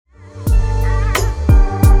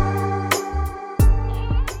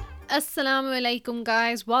Assalamu alaikum,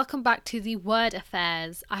 guys. Welcome back to the Word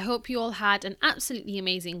Affairs. I hope you all had an absolutely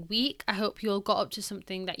amazing week. I hope you all got up to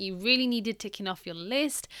something that you really needed ticking off your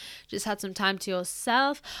list, just had some time to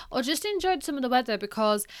yourself, or just enjoyed some of the weather,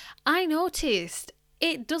 because I noticed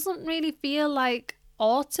it doesn't really feel like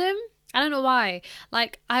autumn. I don't know why.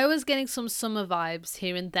 Like, I was getting some summer vibes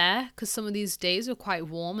here and there because some of these days were quite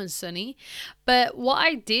warm and sunny. But what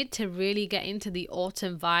I did to really get into the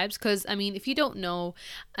autumn vibes, because I mean, if you don't know,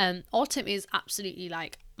 autumn is absolutely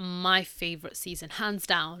like my favorite season, hands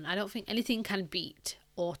down. I don't think anything can beat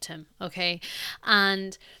autumn, okay?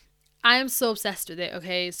 And I am so obsessed with it,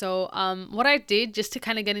 okay? So what I did just to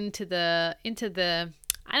kind of get into the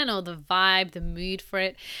I don't know, the vibe, the mood for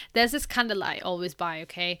it. There's this candle I always buy,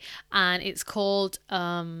 okay? And it's called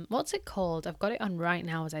what's it called? I've got it on right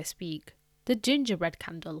now as I speak. The gingerbread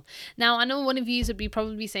candle. Now, I know one of you would be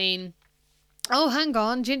probably saying, "Oh, hang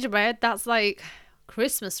on, gingerbread, that's like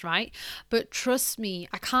Christmas, right?" But trust me,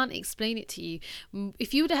 I can't explain it to you.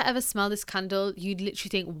 If you were to ever smell this candle, you'd literally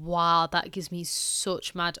think, wow, that gives me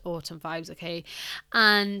such mad autumn vibes, okay?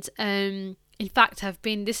 And in fact,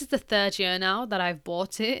 this is the third year now that I've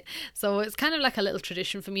bought it. So it's kind of like a little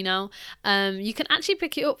tradition for me now. You can actually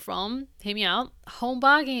pick it up from, hear me out, Home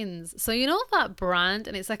Bargains. So you know that brand,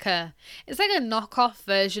 and it's like a knockoff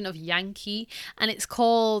version of Yankee, and it's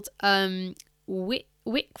called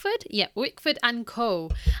Wickford? Yeah, Wickford and Co.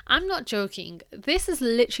 I'm not joking. This is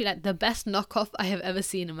literally like the best knockoff I have ever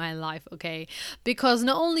seen in my life, okay? Because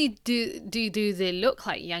not only do they look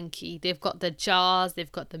like Yankee, they've got the jars,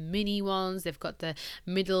 they've got the mini ones, they've got the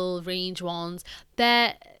middle range ones.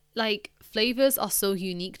 They're like flavors are so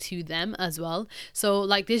unique to them as well. So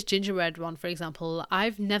like this gingerbread one, for example,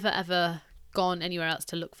 I've never ever gone anywhere else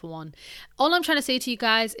to look for one. All I'm trying to say to you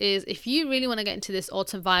guys is, if you really want to get into this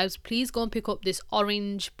autumn vibes, please go and pick up this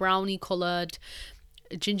orange brownie coloured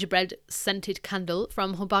gingerbread scented candle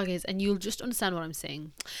from Home Bargains, and you'll just understand what I'm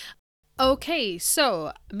saying. Okay,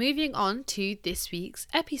 so moving on to this week's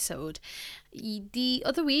episode. The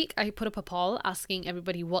other week, I put up a poll asking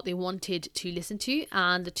everybody what they wanted to listen to,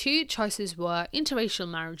 and the two choices were interracial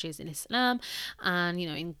marriages in Islam, and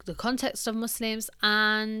in the context of Muslims,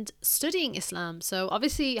 and studying Islam. So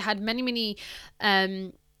obviously, it had many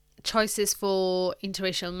choices for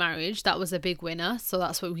interracial marriage. That was a big winner, so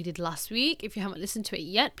that's what we did last week. If you haven't listened to it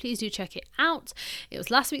yet, please do check it out. It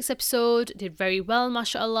was last week's episode, did very well,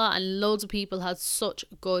 mashallah, and loads of people had such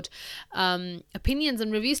good opinions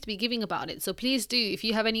and reviews to be giving about it. So please do, if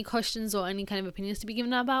you have any questions or any kind of opinions to be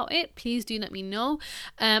given about it, please do let me know.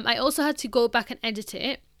 I also had to go back and edit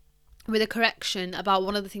it with a correction about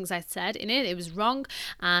one of the things I said in it. It was wrong,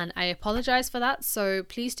 and I apologize for that. So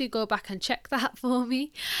please do go back and check that for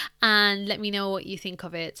me and let me know what you think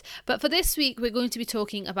of it. But for this week, we're going to be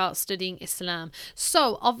talking about studying Islam.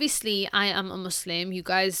 So obviously, I am a Muslim. You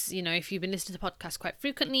guys, if you've been listening to the podcast quite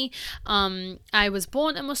frequently, I was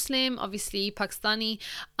born a Muslim, obviously Pakistani,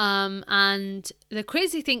 and the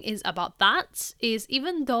crazy thing is about that is,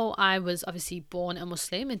 even though I was obviously born a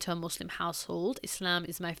Muslim into a Muslim household, Islam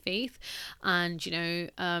is my faith, and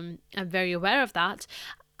I'm very aware of that.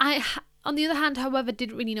 On the other hand, however,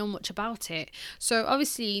 didn't really know much about it. So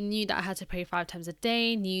obviously knew that I had to pray 5 times a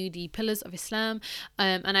day, knew the pillars of Islam,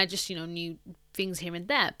 and I just knew things here and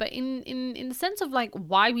there. But in the sense of like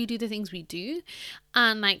why we do the things we do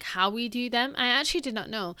and like how we do them, I actually did not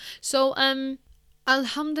know. So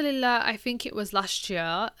Alhamdulillah, I think it was last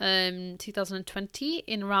year, 2020,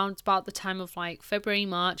 in around about the time of like February,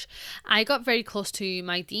 March, I got very close to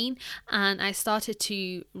my deen, and I started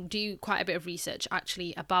to do quite a bit of research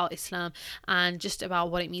actually about Islam and just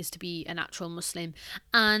about what it means to be an actual Muslim.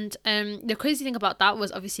 And the crazy thing about that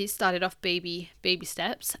was, obviously it started off baby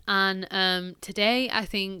steps, and today I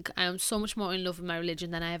think I am so much more in love with my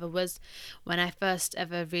religion than I ever was when I first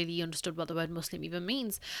ever really understood what the word Muslim even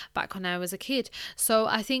means back when I was a kid. So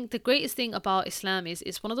I think the greatest thing about Islam is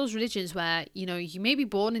it's one of those religions where, you may be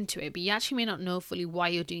born into it, but you actually may not know fully why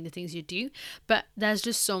you're doing the things you do, but there's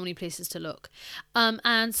just so many places to look.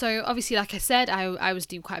 And so obviously, like I said, I was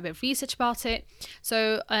doing quite a bit of research about it.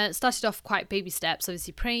 So started off quite baby steps,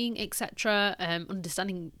 obviously praying, etc.,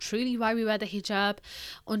 understanding truly why we wear the hijab,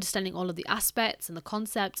 understanding all of the aspects and the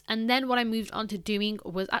concepts. And then what I moved on to doing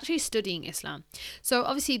was actually studying Islam. So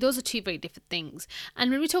obviously those are two very different things.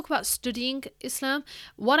 And when we talk about studying Islam,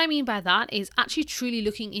 what I mean by that is actually truly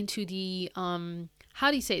looking into the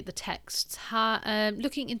the texts,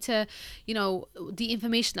 looking into the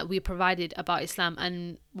information that we're provided about Islam,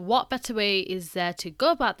 and what better way is there to go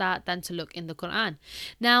about that than to look in the Qur'an.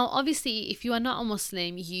 Now obviously, if you are not a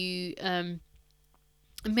Muslim, you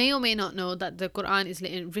may or may not know that the Quran is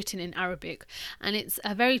written in Arabic, and it's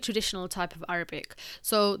a very traditional type of Arabic.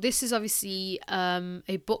 So this is obviously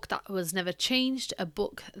a book that was never changed, a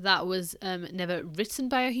book that was never written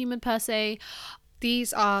by a human per se.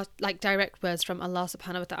 These are like direct words from Allah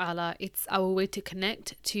subhanahu wa ta'ala. It's our way to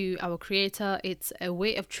connect to our creator. It's a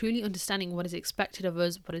way of truly understanding what is expected of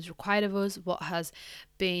us, what is required of us, what has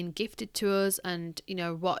been gifted to us, and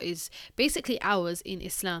what is basically ours in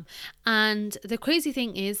Islam. And the crazy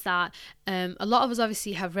thing is that a lot of us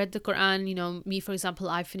obviously have read the Quran. Me, for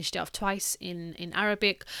example, I finished it off twice in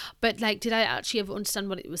Arabic, but like, did I actually ever understand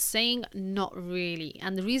what it was saying? Not really.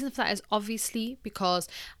 And the reason for that is obviously because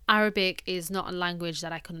Arabic is not a language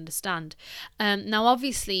that I can understand. Now,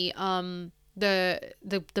 obviously,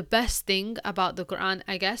 the best thing about the Quran,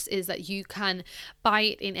 I guess, is that you can buy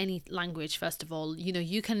it in any language. First of all,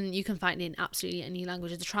 you can find it in absolutely any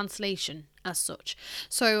language. It's a translation as such.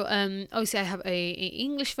 So obviously I have a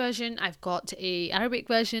English version, I've got a Arabic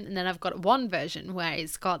version, and then I've got one version where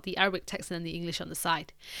it's got the Arabic text and then the English on the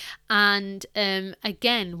side. And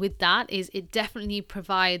again, with that, is it definitely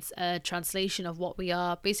provides a translation of what we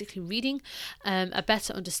are basically reading, a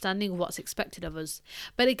better understanding of what's expected of us.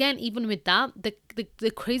 But again, even with that,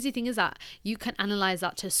 the crazy thing is that you can analyze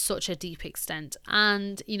that to such a deep extent,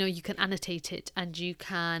 and you can annotate it, and you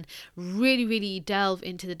can really delve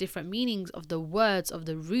into the different meanings of the words, of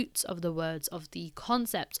the roots of the words, of the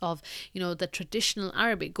concepts of the traditional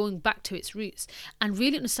Arabic, going back to its roots, and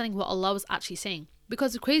really understanding what Allah was actually saying.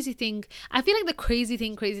 Because the crazy thing, I feel like the crazy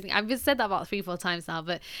thing, I've just said that about 3-4 times now,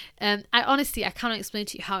 but I cannot explain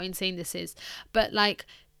to you how insane this is. But like,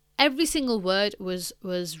 every single word was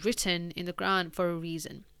written in the Quran for a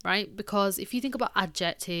reason, right? Because if you think about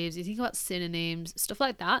adjectives, you think about synonyms, stuff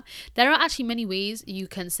like that, there are actually many ways you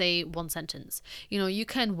can say one sentence. You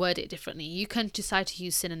can word it differently. You can decide to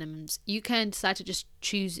use synonyms. You can decide to just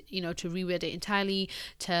choose, to reword it entirely,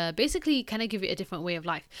 to basically kind of give it a different way of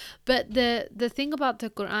life. But the thing about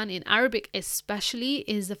the Quran in Arabic especially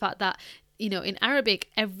is the fact that, in Arabic,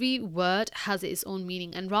 every word has its own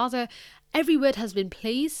meaning, and rather, every word has been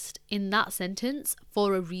placed in that sentence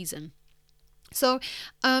for a reason. So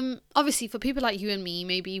obviously, for people like you and me,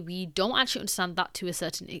 maybe we don't actually understand that to a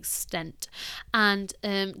certain extent, and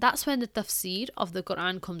that's when the tafsir of the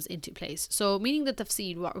Quran comes into place. So meaning the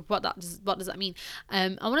tafsir, what does that mean?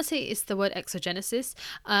 I want to say it's the word exegesis,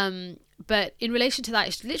 but in relation to that,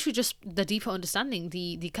 it's literally just the deeper understanding,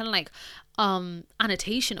 the kind of like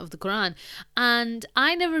annotation of the Quran. And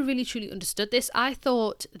I never really truly understood this. I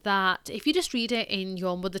thought that if you just read it in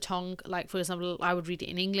your mother tongue, like for example, I would read it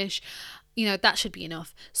in English, that should be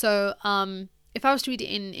enough. So if I was to read it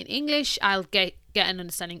in English, I'll get an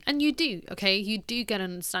understanding. And you do, okay? You do get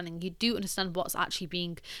an understanding. You do understand what's actually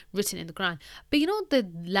being written in the Quran. But the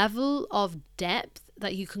level of depth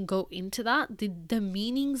that you can go into that, the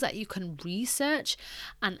meanings that you can research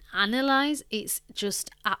and analyze, it's just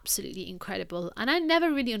absolutely incredible. And I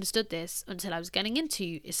never really understood this until I was getting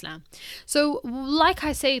into Islam. So like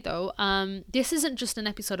I say though, this isn't just an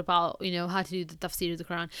episode about how to do the tafsir of the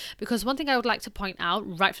Quran, because one thing I would like to point out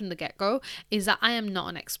right from the get-go is that I am not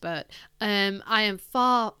an expert. I am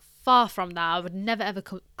far from that. I would never ever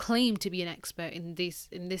claim to be an expert in this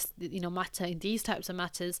matter, in these types of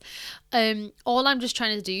matters. All I'm just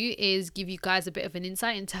trying to do is give you guys a bit of an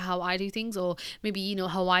insight into how I do things, or maybe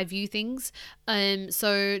how I view things.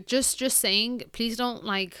 So just saying, please don't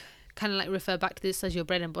kind of refer back to this as your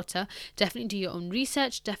bread and butter. Definitely do your own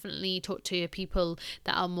research. Definitely talk to your people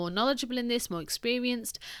that are more knowledgeable in this, more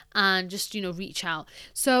experienced, and just reach out.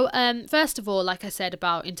 So first of all, like I said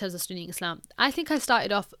about in terms of studying Islam, I think I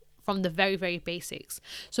started off from the very, very basics.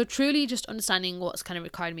 So truly just understanding what's kind of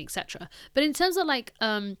required of me, etc. But in terms of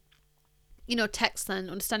text and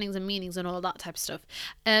understandings and meanings and all that type of stuff,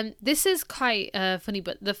 this is quite funny,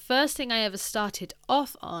 but the first thing I ever started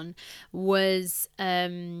off on was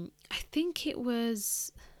it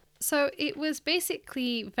was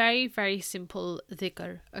basically very, very simple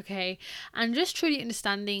dhikr, okay? And just truly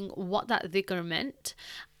understanding what that dhikr meant,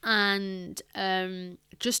 and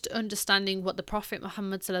just understanding what the Prophet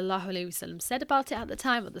Muhammad sallallahu alaihi wasallam said about it at the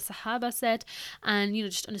time, what the Sahaba said, and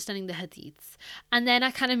just understanding the Hadiths. And then I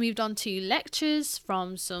kind of moved on to lectures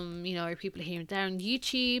from some people here and there on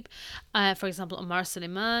YouTube, for example Omar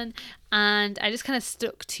Suleiman, and I just kind of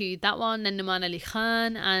stuck to that one, and Naman Ali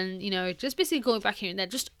Khan, and just basically going back here and there,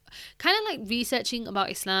 just kind of researching about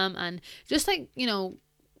Islam, and just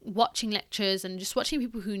watching lectures and just watching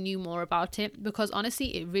people who knew more about it, because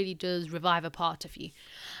honestly it really does revive a part of you.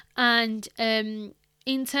 And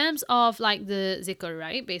in terms of the zikr,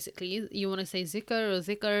 right, basically you want to say zikr or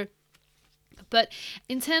zikr, But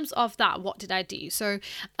in terms of that, what did I do? So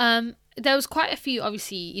there was quite a few,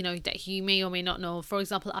 obviously, you know, that you may or may not know. For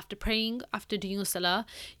example, after praying, after doing your salah,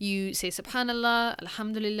 you say subhanallah,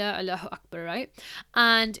 alhamdulillah, allahu akbar, right?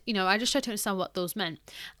 And you know, I just tried to understand what those meant,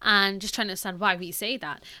 and just trying to understand why we say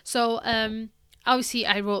that. So obviously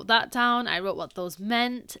I wrote that down, I wrote what those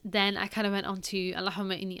meant. Then I kind of went on to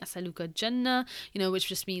Allahumma inni as'aluka jannah, you know, which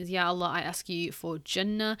just means, yeah Allah, I ask you for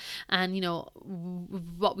jannah. And you know,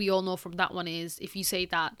 what we all know from that one is, if you say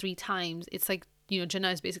that 3 times, it's like, you know,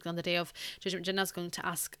 Jannah is basically on the day of judgment, Jannah is going to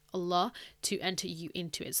ask Allah to enter you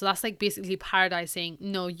into it. So that's like basically paradise saying,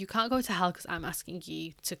 no, you can't go to hell because I'm asking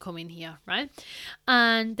you to come in here, right?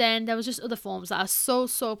 And then there was just other forms that are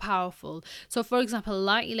so powerful. So for example,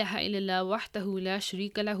 La ilaha illallah wahdahu la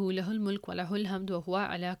sharika lahu lahul mulk wa lahul hamdu wa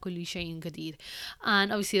huwa ala kulli shay'in qadir.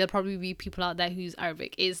 And obviously there'll probably be people out there whose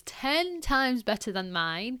Arabic is 10 times better than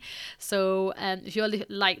mine. So if you're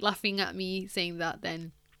like laughing at me saying that,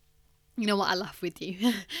 then you know what, I laugh with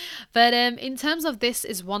you. But in terms of this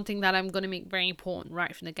is one thing that I'm going to make very important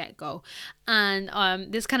right from the get-go.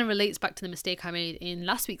 And this kind of relates back to the mistake I made in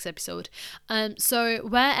last week's episode. So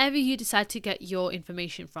wherever you decide to get your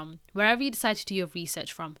information from, wherever you decide to do your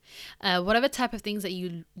research from, whatever type of things that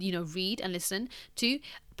you know, read and listen to,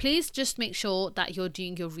 please just make sure that you're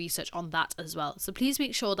doing your research on that as well. So please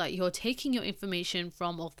make sure that you're taking your information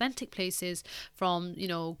from authentic places, from, you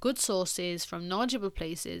know, good sources, from knowledgeable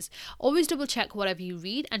places. Always double check whatever you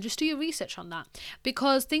read and just do your research on that,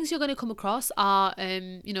 because things you're going to come across are,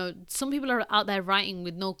 you know, some people are out there writing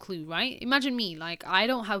with no clue, right? Imagine me, like I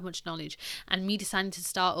don't have much knowledge, and me deciding to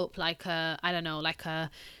start up like a, I don't know, like a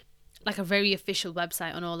very official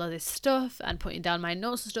website on all of this stuff and putting down my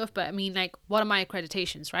notes and stuff. But I mean, like, what are my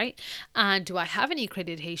accreditations, right? And do I have any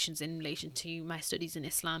accreditations in relation to my studies in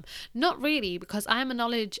Islam? Not really, because I'm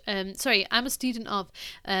a student of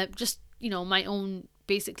just, you know, my own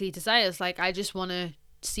basically desires. Like, I just want to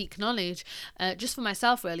seek knowledge just for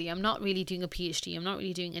myself, really. I'm not really doing a PhD, I'm not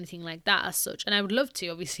really doing anything like that as such, and I would love to,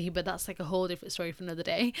 obviously, but that's like a whole different story for another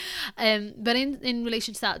day. But in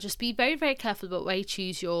relation to that, just be very, very careful about where you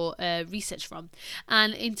choose your research from.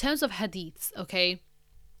 And in terms of hadiths, okay,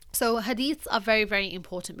 so hadiths are very, very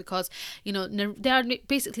important because, you know, they are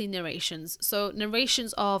basically narrations. So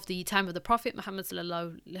narrations of the time of the Prophet Muhammad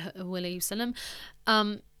sallallahu alaihi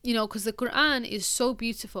wasallam. You know, because the Qur'an is so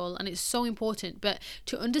beautiful and it's so important, but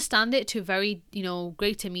to understand it to a very, you know,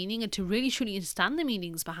 greater meaning, and to really truly understand the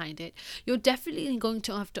meanings behind it, you're definitely going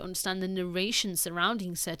to have to understand the narration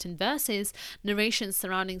surrounding certain verses, narrations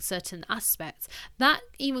surrounding certain aspects. That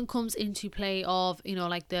even comes into play of, you know,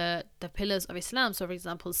 like the pillars of Islam. So for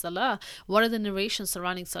example, Salah, what are the narrations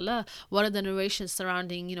surrounding Salah? What are the narrations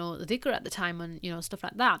surrounding, you know, the dhikr at the time, and, you know, stuff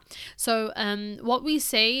like that. So what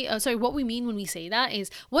we mean when we say that is,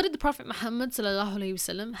 what did the Prophet Muhammad sallallahu alaihi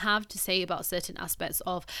wasallam have to say about certain aspects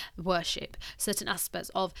of worship, certain aspects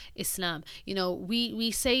of Islam? You know,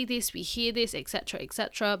 we say this, we hear this,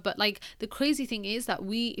 etc., but like the crazy thing is that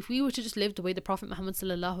if we were to just live the way the Prophet Muhammad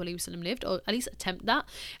sallallahu alaihi wasallam lived, or at least attempt that,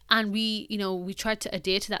 and we tried to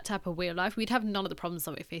adhere to that type of way of life, we'd have none of the problems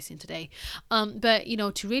that we're facing today. But you know,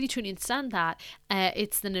 to really truly understand that,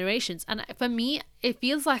 it's the narrations, and for me, it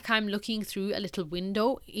feels like I'm looking through a little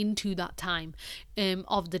window into that time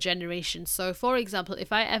of the generation. So for example,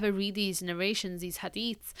 if I ever read these narrations, these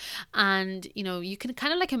hadiths, and you know, you can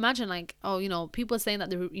kind of like imagine, like, oh, you know, people saying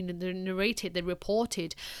that they're narrated, they're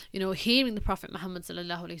reported, you know, hearing the Prophet Muhammad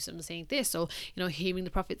sallallahu alaihi wasallam saying this, or you know, hearing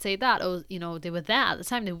the Prophet say that, or you know, they were there at the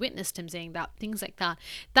time, they witnessed him saying that, things like that.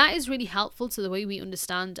 That is really helpful to the way we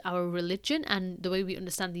understand our religion, and the way we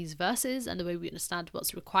understand these verses, and the way we understand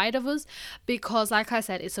what's required of us, because like I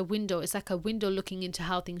said, it's a window. It's like a window looking into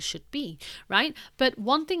how things should be, right? But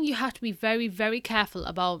one thing you have to be very, very careful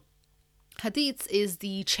about hadiths is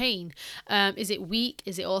the chain. Is it weak?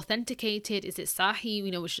 Is it authenticated? Is it sahih?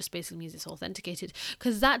 You know, which just basically means it's authenticated,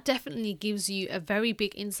 because that definitely gives you a very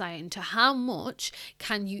big insight into how much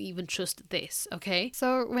can you even trust this. Okay,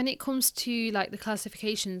 so when it comes to like the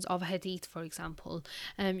classifications of hadith, for example,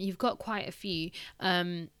 you've got quite a few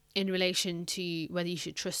in relation to whether you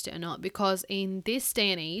should trust it or not, because in this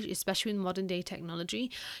day and age, especially with modern day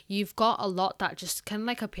technology, you've got a lot that just kind of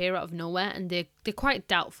like appear out of nowhere, and they're quite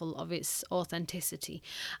doubtful of its authenticity,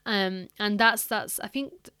 and that's I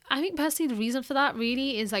think personally the reason for that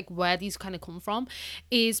really is like where these kind of come from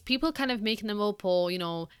is people kind of making them up, or you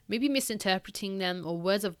know, maybe misinterpreting them, or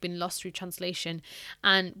words have been lost through translation,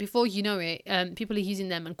 and before you know it, people are using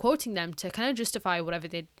them and quoting them to kind of justify whatever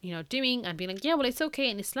they're, you know, doing, and being like, yeah, well, it's okay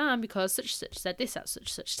in Islam because such said this at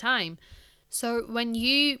such time. So when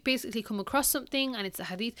you basically come across something and it's a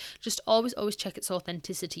hadith, just always check its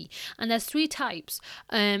authenticity. And there's three types.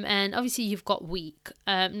 And obviously you've got weak.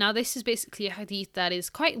 Now this is basically a hadith that is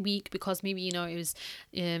quite weak because maybe, you know, it was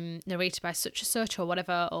narrated by such and such or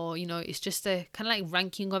whatever, or, you know, it's just a kind of like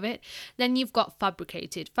ranking of it. Then you've got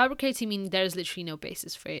fabricated. Fabricated meaning there's literally no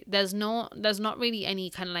basis for it. There's not really any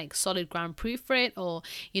kind of like solid ground proof for it, or,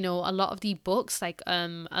 you know, a lot of the books like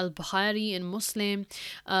Al-Bukhari and Muslim,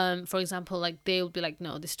 for example, like they'll be like,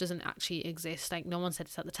 no, this doesn't actually exist, like no one said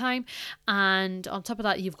this at the time. And on top of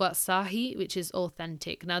that, you've got Sahih, which is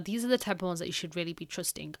authentic. Now these are the type of ones that you should really be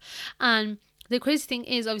trusting. And the crazy thing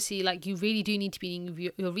is, obviously, like, you really do need to be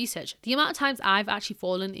doing your research. The amount of times I've actually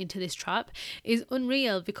fallen into this trap is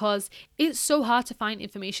unreal, because it's so hard to find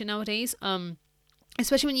information nowadays,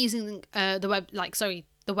 especially when you're using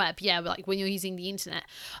the web, yeah, like when you're using the internet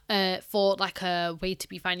for like a way to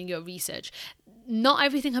be finding your research. Not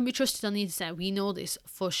everything can be trusted on the internet. We know this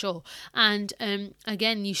for sure. And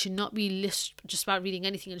again, you should not be just about reading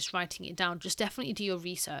anything and just writing it down. Just definitely do your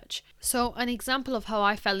research. So an example of how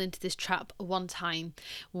I fell into this trap one time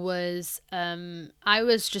was I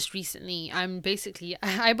was just recently,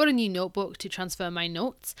 I bought a new notebook to transfer my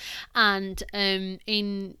notes, and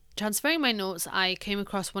in transferring my notes, I came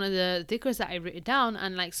across one of the dhikrs that I written down,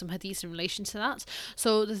 and like some hadiths in relation to that.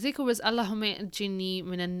 So the dhikr was Allahumma ajini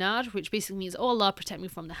minan nar, which basically means, oh Allah, protect me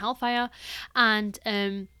from the hellfire. And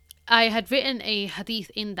I had written a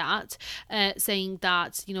hadith in that saying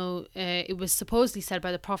that, you know, it was supposedly said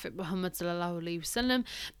by the Prophet Muhammad sallallahu alaihi wasallam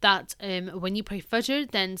that when you pray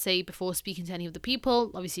Fajr, then say before speaking to any of the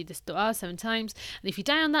people, obviously this dua 7 times, and if you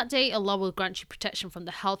die on that day, Allah will grant you protection from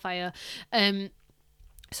the hellfire.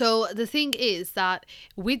 So the thing is that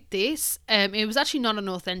with this, it was actually not an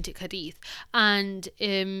authentic hadith, and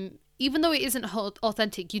even though it isn't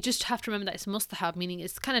authentic, you just have to remember that it's mustahab, meaning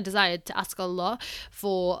it's kind of desired to ask Allah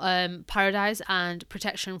for paradise and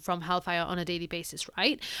protection from hellfire on a daily basis,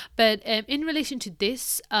 right? But in relation to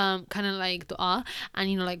this kind of like dua, and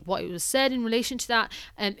you know, like what it was said in relation to that,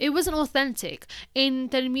 it wasn't authentic. In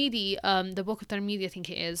Tirmidhi, the book of Tirmidhi, I think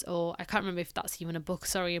it is, or I can't remember if that's even a book,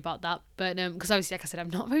 sorry about that, but because obviously, like I said, I'm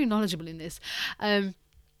not very knowledgeable in this.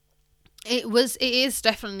 It is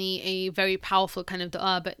definitely a very powerful kind of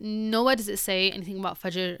dua, but nowhere does it say anything about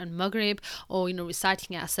Fajr and Maghrib, or, you know,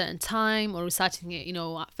 reciting it at a certain time, or reciting it, you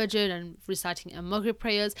know, at Fajr and reciting it at Maghrib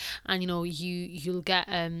prayers, and, you know, you'll get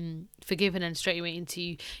forgiven and straight away into,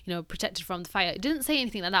 you know, protected from the fire. It didn't say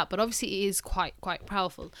anything like that, but obviously it is quite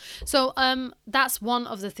powerful. So that's one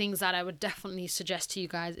of the things that I would definitely suggest to you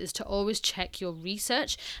guys, is to always check your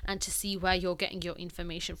research and to see where you're getting your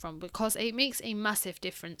information from, because it makes a massive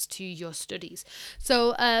difference to your studies.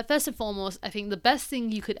 So first and foremost, I think the best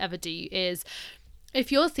thing you could ever do is,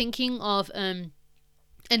 if you're thinking of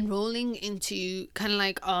enrolling into kind of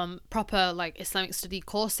like proper like Islamic study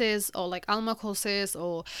courses, or like Alma courses,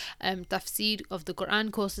 or tafsir of the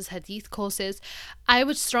Qur'an courses, hadith courses, I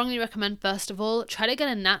would strongly recommend, first of all, try to get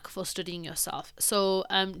a knack for studying yourself. So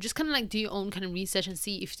just kind of like do your own kind of research and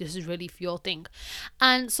see if this is really your thing.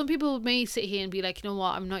 And some people may sit here and be like, you know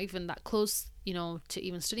what, I'm not even that close, you know, to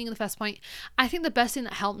even studying in the first point. I think the best thing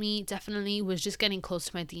that helped me definitely was just getting close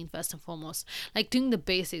to my deen first and foremost, like doing the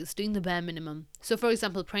basics, doing the bare minimum. So for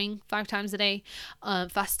example, praying 5 times a day,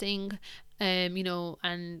 fasting, you know,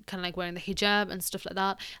 and kind of like wearing the hijab and stuff like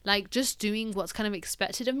that, like just doing what's kind of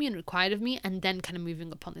expected of me and required of me, and then kind of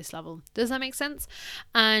moving up on this level. Does that make sense?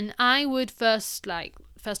 And I would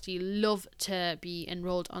firstly love to be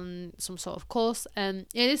enrolled on some sort of course. It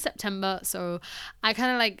is September, so I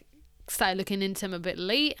kind of like started looking into them a bit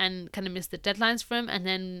late and kind of missed the deadlines for them, and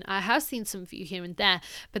then I have seen some few here and there,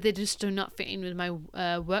 but they just do not fit in with my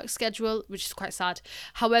work schedule, which is quite sad.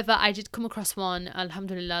 However, I did come across one,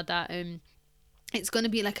 alhamdulillah, that it's going to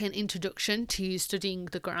be like an introduction to studying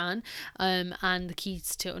the Qur'an, and the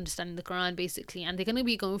keys to understanding the Qur'an, basically. And they're going to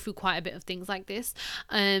be going through quite a bit of things like this.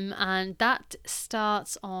 And that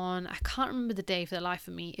starts on, I can't remember the day for the life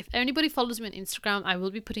of me. If anybody follows me on Instagram, I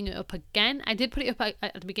will be putting it up again. I did put it up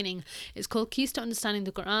at the beginning. It's called Keys to Understanding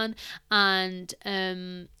the Qur'an, and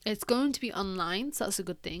it's going to be online, so that's a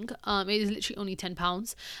good thing. It is literally only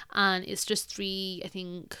 £10, and it's just 3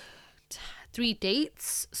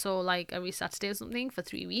 dates, so like every Saturday or something for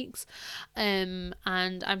 3 weeks, and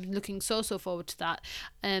I'm looking so forward to that.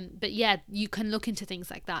 But yeah, you can look into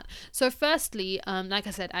things like that. So firstly, like I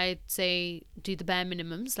said, I'd say do the bare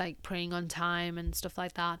minimums, like praying on time and stuff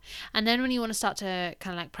like that. And then when you want to start to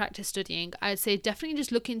kind of like practice studying, I'd say definitely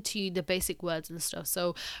just look into the basic words and stuff.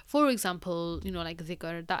 So for example, you know, like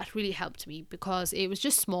dhikr, that really helped me because it was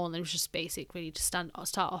just small and it was just basic, really, to start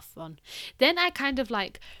off on. Then I kind of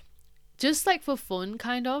like just like for fun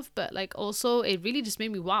kind of, but like also it really just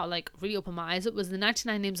made me wow, like really open my eyes up, was the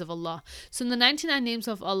 99 names of Allah. So in the 99 names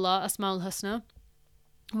of Allah, Asmaul Husna,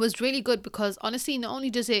 was really good because honestly, not only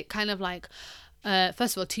does it kind of like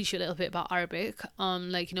first of all teach you a little bit about Arabic,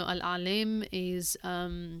 like, you know, al-alim is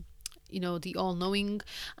you know, the all-knowing,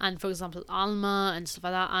 and for example alma and stuff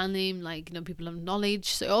like that, alim, like, you know, people of knowledge,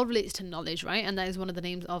 so it all relates to knowledge, right? And that is one of the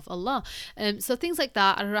names of Allah. So things like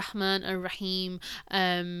that, ar-Rahman, ar-Rahim.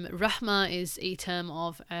 Rahma is a term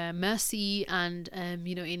of mercy, and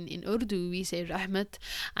you know, in Urdu we say rahmat,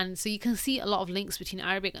 and so you can see a lot of links between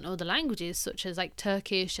Arabic and other languages such as like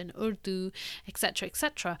Turkish and Urdu, etc,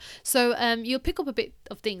 etc. So you'll pick up a bit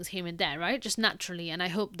of things here and there, right, just naturally, and I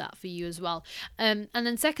hope that for you as well. And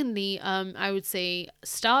then secondly, I would say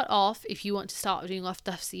start off, if you want to start doing off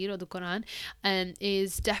tafsir or the Quran,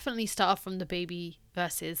 is definitely start off from the baby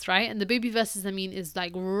verses, right? And the baby verses, I mean, is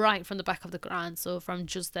like right from the back of the Quran, so from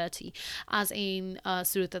Juz 30, as in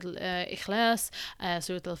Surah Al-Ikhlas,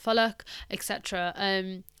 Surah Al-Falaq,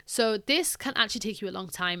 etc. So this can actually take you a long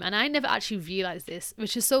time, and I never actually realized this,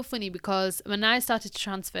 which is so funny because when I started to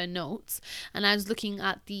transfer notes and I was looking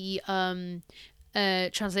at the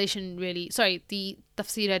translation, the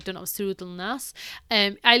tafsir I'd done of Surah Al-Nas,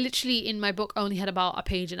 I literally in my book only had about a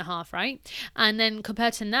page and a half, right? And then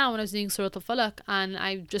compared to now when I was doing Surah Al-Falaq, and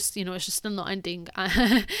I just, you know, it's just still not ending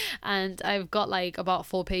and I've got like about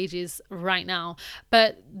 4 pages right now.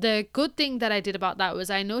 But the good thing that I did about that was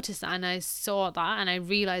I noticed that and I saw that and I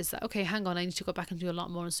realized that, okay, hang on, I need to go back and do a lot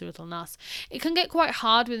more in Surah Al-Nas. It can get quite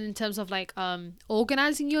hard in terms of like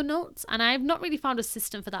organizing your notes, and I've not really found a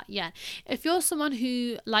system for that yet. If you're someone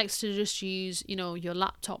who likes to just use, you know, your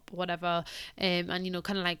laptop or whatever, and, you know,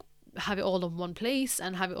 kind of like have it all in one place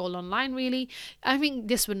and have it all online, really, I think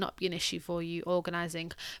this would not be an issue for you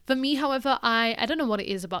organizing. For me, however, I don't know what it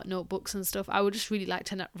is about notebooks and stuff, I would just really like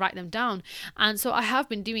to write them down, and so I have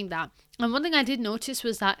been doing that. And one thing I did notice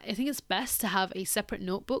was that I think it's best to have a separate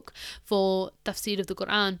notebook for tafsir of the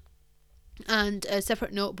Quran and a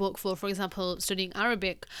separate notebook for example, studying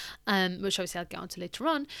Arabic, which obviously I'll get onto later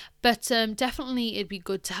on, but definitely it'd be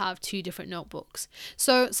good to have 2 different notebooks.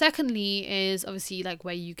 So secondly is obviously like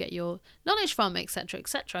where you get your knowledge from, etc,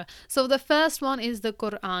 etc. So the first one is the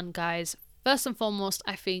Qur'an, guys. First and foremost,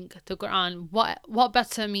 I think the Quran, what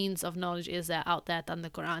better means of knowledge is there out there than the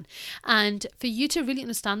Quran? And for you to really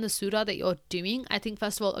understand the surah that you're doing, I think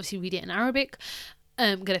first of all, obviously read it in Arabic,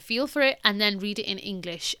 get a feel for it, and then read it in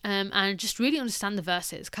English, and just really understand the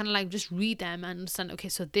verses, kind of like just read them and understand, okay,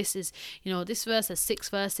 so this is, you know, this verse has 6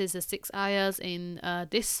 verses, there's 6 ayahs in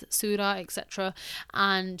this surah, etc,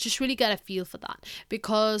 and just really get a feel for that,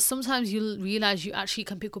 because sometimes you'll realize you actually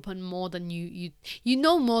can pick up on more than you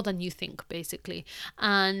know more than you think, basically,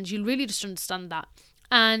 and you'll really just understand that.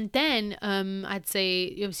 And then I'd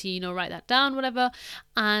say, obviously, you know, write that down, whatever,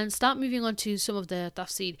 and start moving on to some of the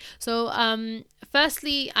tafsir. So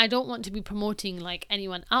firstly, I don't want to be promoting like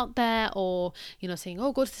anyone out there, or, you know, saying,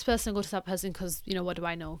 oh, go to this person, go to that person, because, you know, what do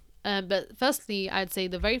I know? But firstly, I'd say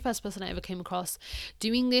the very first person I ever came across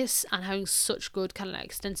doing this and having such good kind of like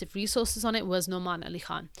extensive resources on it was Nouman Ali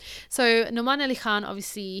Khan. So Nouman Ali Khan,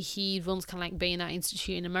 obviously, he runs kind of like Bayna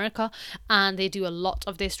Institute in America, and they do a lot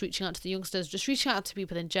of this, reaching out to the youngsters, just reaching out to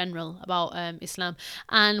people in general about Islam.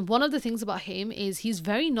 And one of the things about him is he's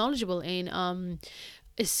very knowledgeable in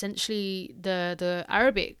essentially the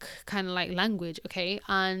Arabic kind of like language, okay?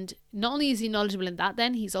 And not only is he knowledgeable in that,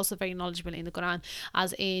 then he's also very knowledgeable in the Quran,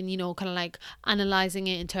 as in, you know, kind of like analyzing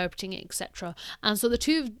it, interpreting it, etc. And so the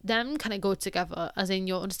 2 of them kind of go together, as in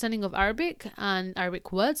your understanding of Arabic and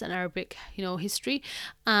Arabic words and Arabic, you know, history,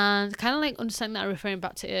 and kind of like understanding that, referring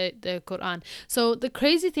back to the Quran. So the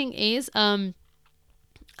crazy thing is, I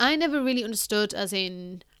never really understood, as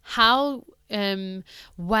in how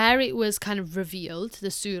where it was kind of revealed,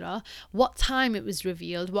 the surah, what time it was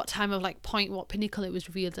revealed, what time of like point, what pinnacle it was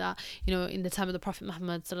revealed at, you know, in the time of the Prophet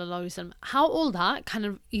Muhammad sallallahu alaihi wasallam, how all that kind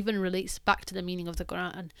of even relates back to the meaning of the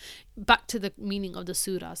Quran, back to the meaning of the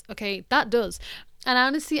surahs. Okay, that does. And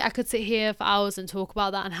honestly, I could sit here for hours and talk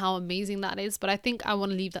about that and how amazing that is, but I think I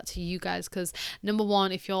want to leave that to you guys, because number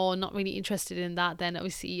one, if you're not really interested in that, then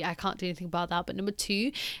obviously I can't do anything about that. But number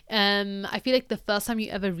 2, I feel like the first time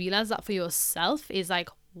you ever realize that for yourself is like,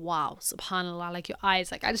 wow, subhanallah, like your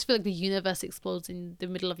eyes, like I just feel like the universe explodes in the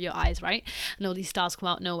middle of your eyes, right? And all these stars come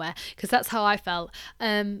out nowhere, because that's how I felt.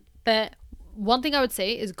 But one thing I would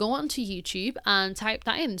say is go onto YouTube and type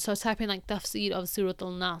that in. So type in like tafsir of Surah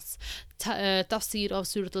Al-Nas, tafsir of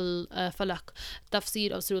Surah Al-Falaq,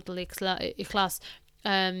 tafsir of Surah Al-Ikhlas,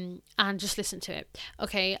 and just listen to it.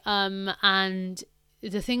 Okay, and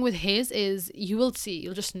the thing with his is you will see,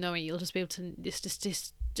 you'll just know it, you'll just be able to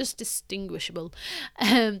just just distinguishable.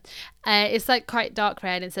 It's like quite dark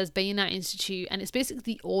red. It says Bayina Institute, and it's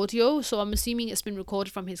basically the audio, so I'm assuming it's been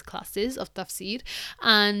recorded from his classes of tafsir.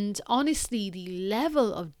 And honestly, the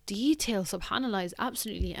level of detail, subhanallah, is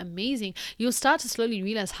absolutely amazing. You'll start to slowly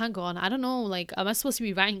realize, hang on, I don't know, like, am I supposed to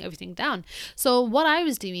be writing everything down? So what I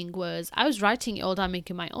was doing was I was writing it all down,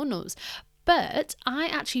 making my own notes. But I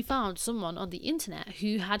actually found someone on the internet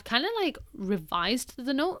who had kind of like revised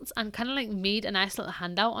the notes and kind of like made a nice little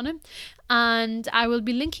handout on them. And I will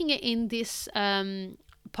be linking it in this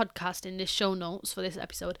podcast, in the show notes for this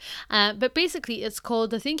episode. But basically, it's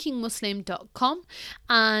called thethinkingmuslim.com,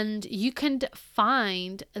 and you can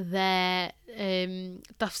find their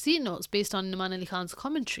tafsir notes based on Numan Ali Khan's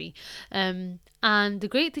commentary. And the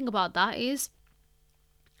great thing about that is,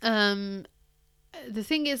 the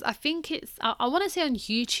thing is, I think it's, I want to say on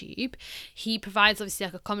YouTube, he provides obviously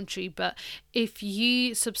like a commentary, but if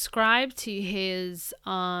you subscribe to his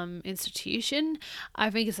institution, I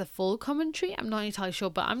think it's a full commentary. I'm not entirely sure,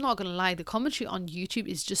 but I'm not going to lie, the commentary on YouTube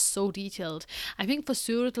is just so detailed. I think for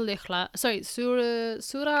Surah Falaq,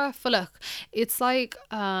 it's like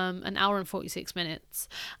an hour and 46 minutes,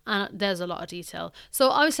 and there's a lot of detail. So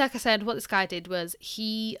obviously, like I said, what this guy did was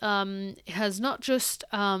he has not just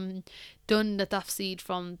done the tafsir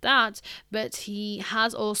from that, but he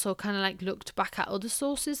has also kind of like looked back at other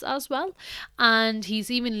sources as well, and he's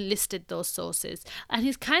even listed those sources, and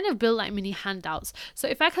he's kind of built like mini handouts. So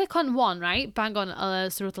if I click on one, right, bang on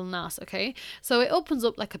Surat al-Nas, okay, so it opens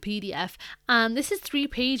up like a PDF, and this is 3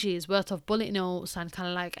 pages worth of bullet notes and kind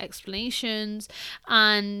of like explanations,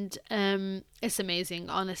 and it's amazing,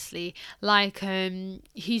 honestly. Like,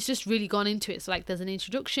 he's just really gone into it. So like, there's an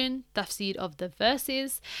introduction, tafsir of the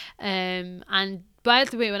verses, and by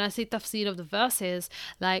the way, when I say tafsir of the verses,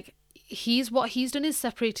 like, what he's done is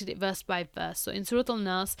separated it verse by verse. So in Surah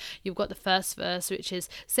Al-Nas, you've got the first verse, which is,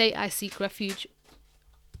 say I seek refuge.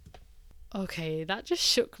 Okay, that just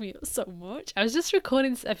shook me up so much. I was just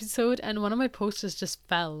recording this episode and one of my posters just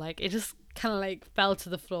fell. Like, it just kind of like fell to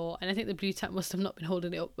the floor, and I think the blue tack must have not been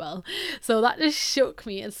holding it up well. So that just shook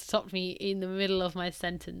me and stopped me in the middle of my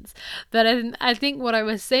sentence. But I think what I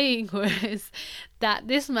was saying was that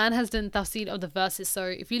this man has done tafsir of the verses. So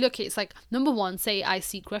if you look at it, it's like, number 1, say I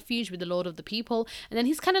seek refuge with the Lord of the people, and then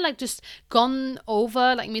he's kind of like just gone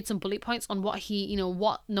over, like made some bullet points on what he, you know,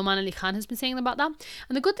 what Numan Ali Khan has been saying about that.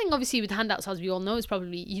 And the good thing obviously with handouts, as we all know, is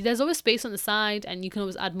probably there's always space on the side, and you can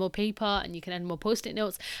always add more paper, and you can add more post-it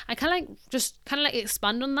notes. I kind of like just kind of like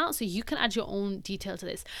expand on that, so you can add your own detail to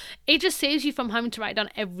this. It just saves you from having to write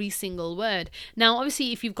down every single word. Now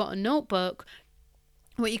obviously, if you've got a notebook,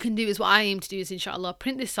 what you can do is, what I aim to do is, inshallah,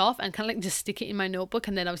 print this off and kind of like just stick it in my notebook,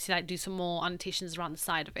 and then obviously like do some more annotations around the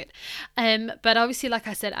side of it. But obviously, like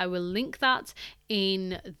I said, I will link that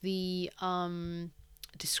in the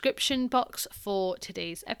description box for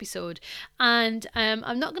today's episode. And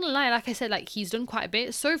I'm not gonna lie, like I said, like, he's done quite a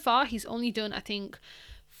bit so far. He's only done, I think,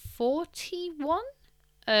 41.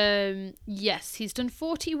 Yes, he's done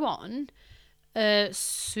 41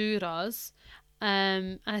 surahs.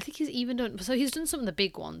 And I think he's even done, so he's done some of the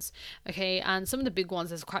big ones, okay, and some of the big ones,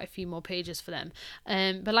 there's quite a few more pages for them,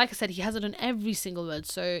 but like I said, he hasn't done every single word,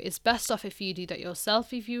 so it's best off if you do that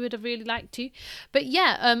yourself, if you would have really liked to. But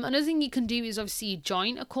yeah, another thing you can do is obviously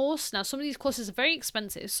join a course. Now some of these courses are very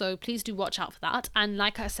expensive, so please do watch out for that, and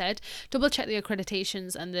like I said, double check the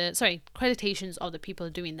accreditations and accreditations of the people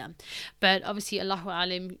doing them. But obviously, Allahu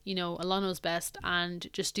Alim, you know, Allah knows best,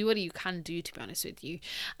 and just do what you can do, to be honest with you.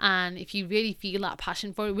 And if you really feel that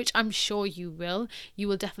passion for it, which I'm sure you will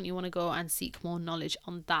definitely want to go and seek more knowledge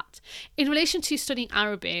on that. In relation to studying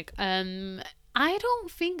Arabic, I don't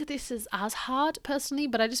think this is as hard personally,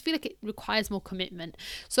 but I just feel like it requires more commitment.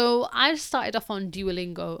 So I started off on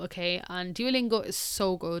Duolingo, okay, and Duolingo is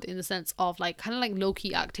so good in the sense of like kind of like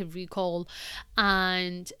low-key active recall,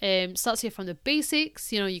 and starts you from the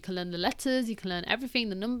basics. You know, you can learn the letters, you can learn everything,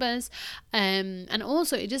 the numbers, and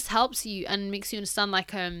also it just helps you and makes you understand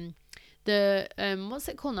like the what's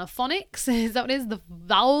it called now, phonics, is that what it is, the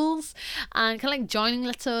vowels, and kind of like joining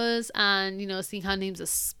letters, and you know, seeing how names are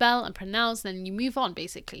spelled and pronounced, and then you move on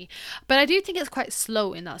basically. But I do think it's quite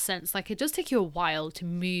slow in that sense, like it does take you a while to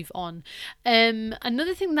move on.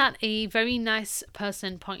 Another thing that a very nice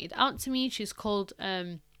person pointed out to me, she's called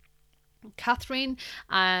Catherine,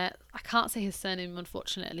 I can't say his surname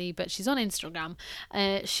unfortunately, but she's on Instagram.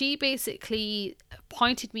 She basically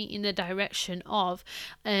pointed me in the direction of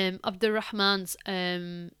Abdurrahman's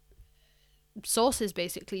sources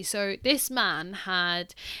basically. So this man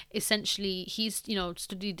had essentially, he's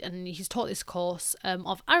studied and he's taught this course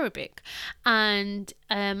of Arabic, and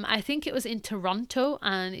I think it was in Toronto,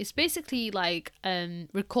 and it's basically like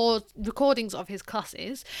recordings of his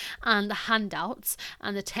classes and the handouts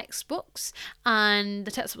and the textbooks, and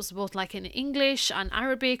the textbooks are both like in English and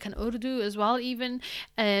Arabic and Urdu as well even,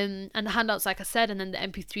 and the handouts like I said, and then the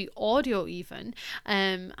MP3 audio even,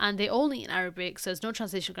 and they only in Arabic, so there's no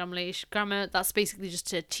translation grammar. That's basically just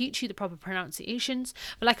to teach you the proper pronunciations.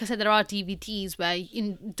 But like I said, there are DVDs where,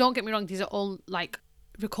 don't get me wrong, these are all like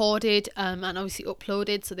recorded and obviously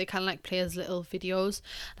uploaded, so they kind of like play as little videos,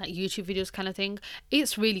 like YouTube videos kind of thing.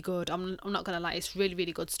 It's really good. I'm not gonna lie, it's really,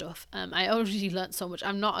 really good stuff. I already learned so much.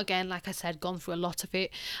 I'm not, again, like I said, gone through a lot of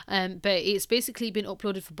it, but it's basically been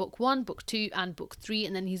uploaded for book 1, book 2 and book 3,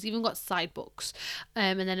 and then he's even got side books,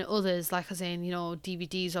 and then others, like I was saying,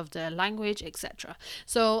 DVDs of the language, etc.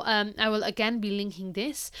 So I will again be linking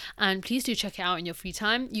this, and please do check it out in your free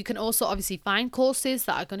time. You can also obviously find courses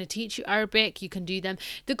that are going to teach you Arabic. You can do them.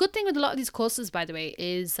 The good thing with a lot of these courses, by the way,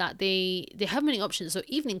 is that they have many options. So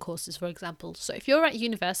evening courses, for example. So if you're at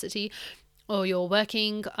university or you're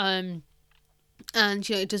working, and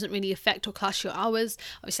it doesn't really affect or clash your hours.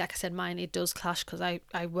 Obviously, like I said, mine, it does clash because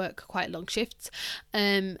I work quite long shifts.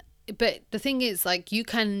 But the thing is, like, you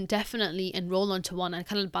can definitely enroll onto one and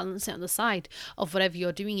kind of balance it on the side of whatever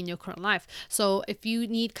you're doing in your current life. So if you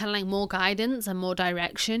need kind of like more guidance and more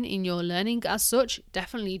direction in your learning as such,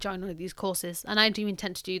 definitely join one of these courses. And I do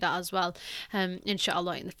intend to do that as well,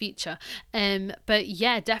 inshallah, in the future. But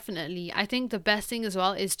yeah, definitely. I think the best thing as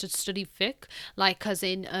well is to study fiqh, like as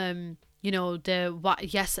in, the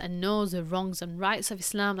what, yes and no's, the wrongs and rights of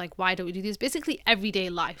Islam, like why don't we do this, basically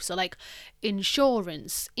everyday life. So like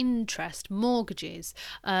insurance, interest, mortgages,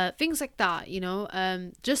 things like that,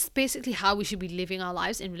 just basically how we should be living our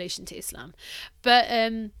lives in relation to Islam. But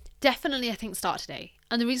definitely I think start today.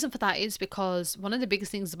 And the reason for that is because one of the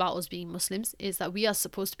biggest things about us being Muslims is that we are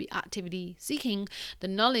supposed to be actively seeking the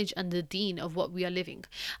knowledge and the deen of what we are living.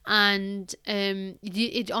 And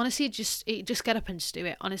it honestly just get up and just do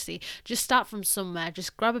it. Honestly, just start from somewhere.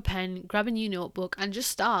 Just grab a pen, grab a new notebook, and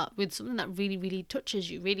just start with something that really, really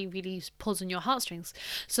touches you, really, really pulls on your heartstrings.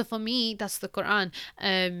 So for me, that's the Qur'an.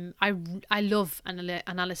 I love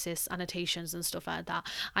analysis, annotations, and stuff like that.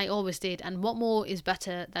 I always did. And what more is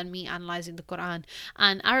better than me analyzing the Qur'an?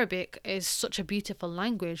 And Arabic is such a beautiful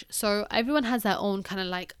language. So everyone has their own kind of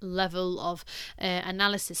like level of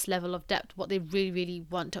analysis, level of depth, what they really, really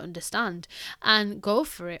want to understand. And go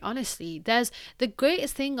for it, honestly. There's the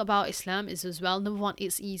greatest thing about Islam is as well, number one,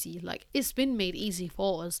 it's easy. Like, it's been made easy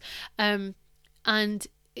for us. And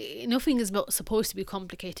nothing is supposed to be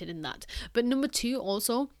complicated in that. But number two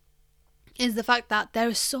also is the fact that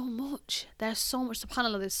there's so much,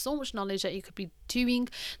 subhanAllah, there's so much knowledge that you could be doing,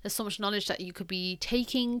 there's so much knowledge that you could be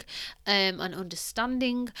taking and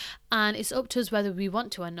understanding, and it's up to us whether we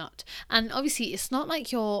want to or not. And obviously it's not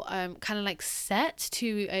like you're kind of like set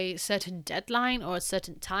to a certain deadline or a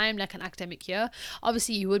certain time, like an academic year.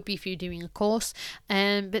 Obviously you would be if you're doing a course,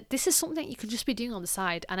 but this is something that you could just be doing on the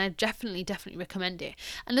side, and I definitely recommend it.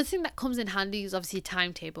 Another thing that comes in handy is obviously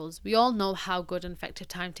timetables. We all know how good and effective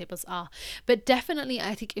timetables are, but definitely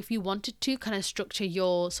I think if you wanted to kind of structure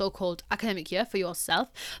your so-called academic year for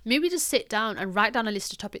yourself, maybe just sit down and write down a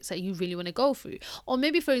list of topics that you really want to go through. Or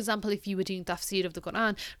maybe, for example, if you were doing tafsir of the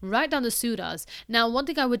Qur'an, write down the surahs. Now, one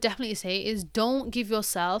thing I would definitely say is don't give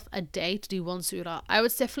yourself a day to do one surah. I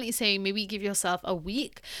would definitely say maybe give yourself a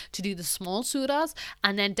week to do the small surahs,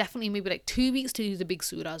 and then definitely maybe like 2 weeks to do the big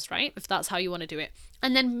surahs, right? If that's how you want to do it.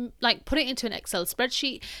 And then like put it into an Excel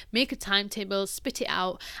spreadsheet, make a timetable, spit it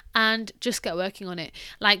out, and just get working on it.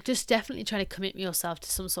 Like, just definitely try to commit yourself to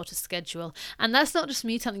some sort of schedule. And that's not just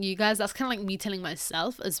me telling you guys, that's kind of like me telling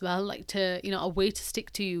myself as well, like to, a way to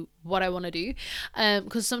stick to what I want to do.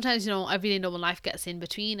 Because sometimes, everyday normal life gets in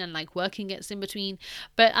between, and like working gets in between.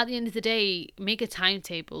 But at the end of the day, make a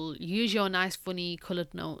timetable, use your nice funny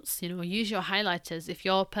colored notes, use your highlighters. If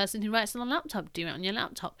you're a person who writes on a laptop, do it on your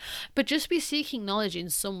laptop. But just be seeking knowledge in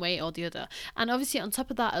some way or the other. And obviously on top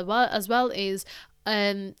of that as well is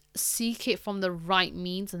seek it from the right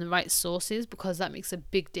means and the right sources, because that makes a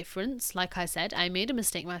big difference. Like I said, I made a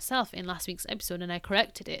mistake myself in last week's episode and I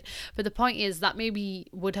corrected it, but the point is that maybe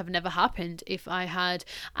would have never happened if I had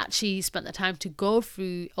actually spent the time to go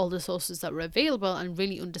through all the sources that were available and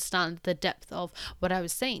really understand the depth of what I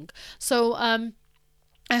was saying. So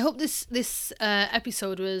I hope this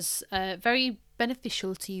episode was very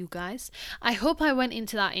beneficial to you guys. I hope I went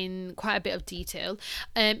into that in quite a bit of detail.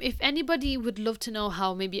 If anybody would love to know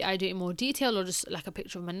how maybe I do it in more detail, or just like a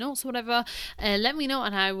picture of my notes or whatever, let me know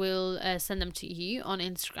and I will send them to you on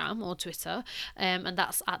Instagram or Twitter, and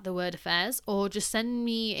that's at The Word Affairs, or just send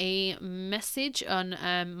me a message on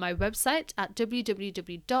my website at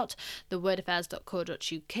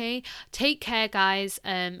www.thewordaffairs.co.uk. Take care, guys,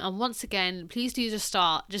 and once again, please do just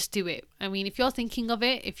do it. I mean, if you're thinking of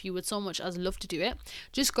it, if you would so much as love to do it,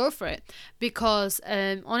 just go for it, because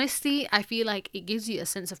honestly, I feel like it gives you a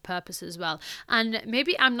sense of purpose as well. And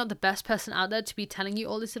maybe I'm not the best person out there to be telling you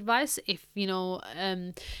all this advice. If you know,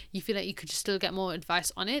 you feel like you could just still get more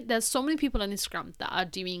advice on it, there's so many people on Instagram that are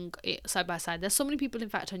doing it side by side. There's so many people, in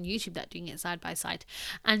fact, on YouTube that are doing it side by side,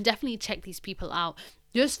 and definitely check these people out.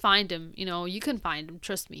 Just find them, you know, you can find them,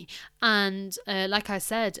 trust me. And like I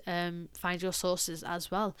said, find your sources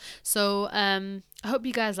as well. So I hope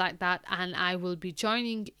you guys like that, and I will be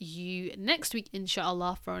joining you next week,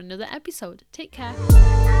 inshallah, for another episode. Take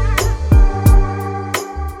care.